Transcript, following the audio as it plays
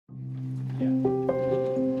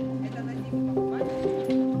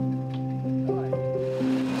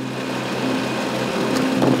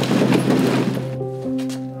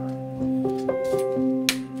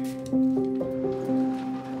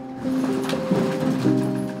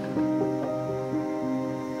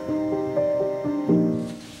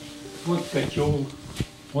Вот котел,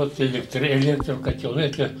 вот электрокотел.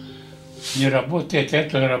 Это не работает,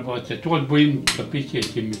 это работает. Вот будем топить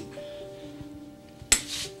этими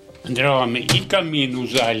дровами. И камин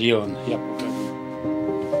в зале он, я покажу.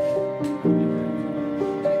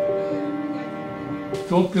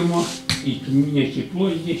 Топим, и у меня тепло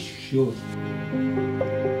здесь, все.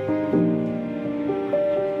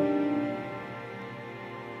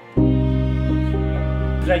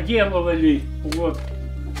 Заделывали, вот,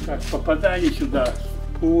 как попадали сюда,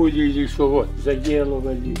 пули или что, вот,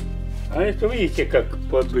 заделывали. А это видите, как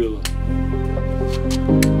было.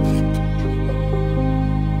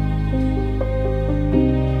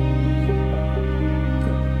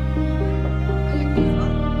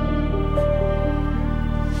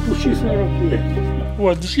 Почти 40 лет.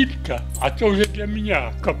 Вот жилька, а то уже для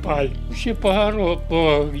меня копали. Все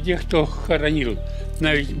где кто хоронил,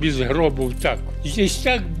 навіть без гробов так. Здесь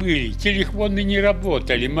так были, телефоны не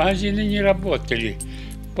работали, магазины не работали,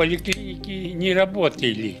 поликлиники не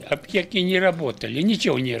работали, аптеки не работали,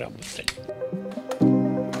 ничего не работали.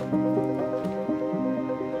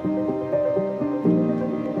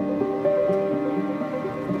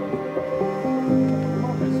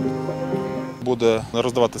 Буде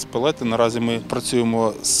роздаватись пелети. Наразі ми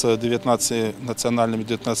працюємо з 19 національними,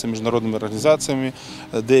 19 міжнародними організаціями.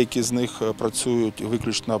 Деякі з них працюють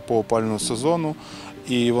виключно по опалювальному сезону,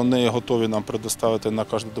 і вони готові нам предоставити на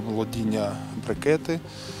кожне домоволодіння брекети.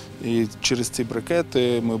 І через ці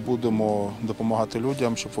брекети ми будемо допомагати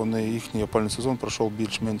людям, щоб їхній опалювальний сезон пройшов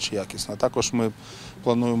більш-менш якісно. Також ми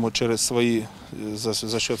плануємо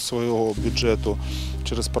за счет свого бюджету,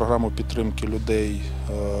 через програму підтримки людей,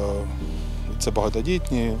 це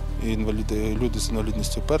багатодітні, люди з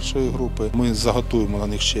інвалідністю першої групи. Ми заготуємо на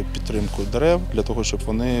них ще підтримку дерев, для того, щоб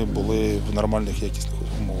вони були в нормальних якісних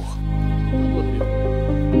умовах.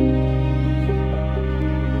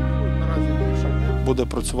 Буде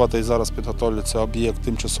працювати і зараз підготовлюється об'єкт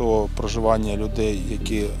тимчасового проживання людей,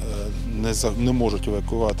 які не можуть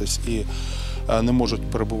евакуюватись і не можуть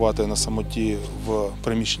перебувати на самоті в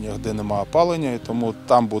приміщеннях, де немає опалення, і тому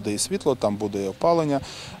там буде і світло, там буде і опалення.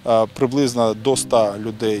 Приблизно до 100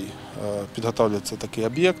 людей підготовлюється такий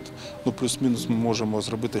об'єкт, ну плюс-мінус ми можемо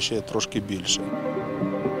зробити ще трошки більше.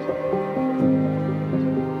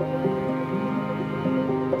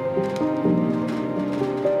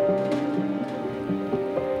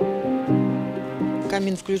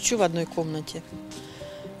 Камин включу в одной комнате.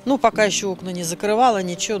 Ну, пока еще окна не закрывала,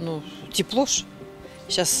 ничего, ну, тепло ж.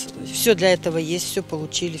 Сейчас все для этого есть, все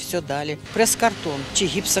получили, все дали. Пресс-картон,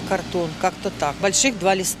 гипсокартон, как-то так. Больших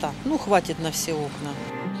 2 листа. Ну, хватит на все окна.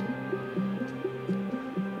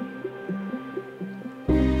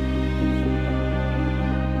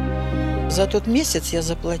 За тот месяц я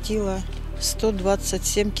заплатила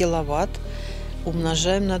 127 киловатт.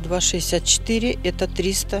 Умножаем на 2,64, это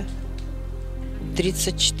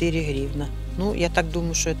 334 гривна. Ну, я так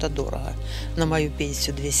думаю, что это дорого. На мою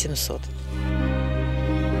пенсию 2700.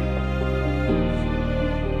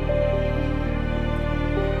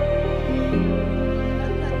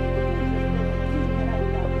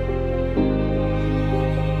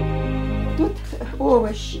 Тут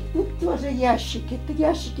овощи, тут тоже ящики.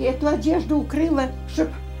 Ящики, эту одежду укрыла,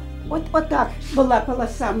 чтобы вот так была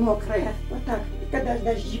полоса мокрая. Вот так, когда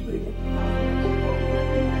дожди были.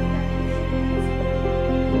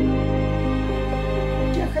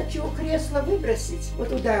 Хочу кресло выбросить вот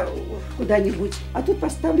туда, куда-нибудь, а тут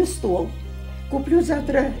поставлю стол. Куплю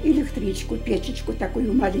завтра электричку, печечку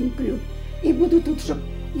такую маленькую, и буду тут, чтобы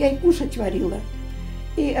я и кушать варила,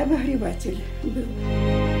 и обогреватель был.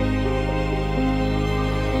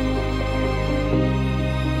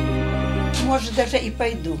 Может, даже и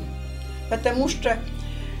пойду, потому что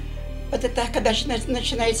вот это, когда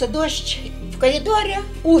начинается дождь, в коридоре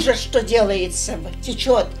ужас, что делается,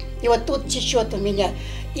 течет. И вот тут течет у меня,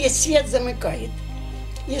 и свет замыкает.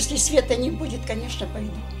 Если света не будет, конечно,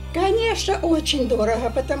 пойду. Конечно, очень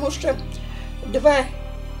дорого, потому что 2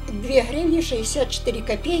 гривны 64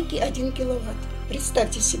 копейки 1 киловатт.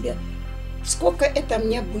 Представьте себе, сколько это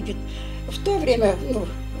мне будет. В то время, ну,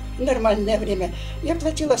 нормальное время, я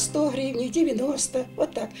платила 100 гривен, 90,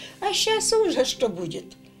 вот так. А сейчас ужас, что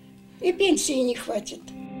будет. И пенсии не хватит.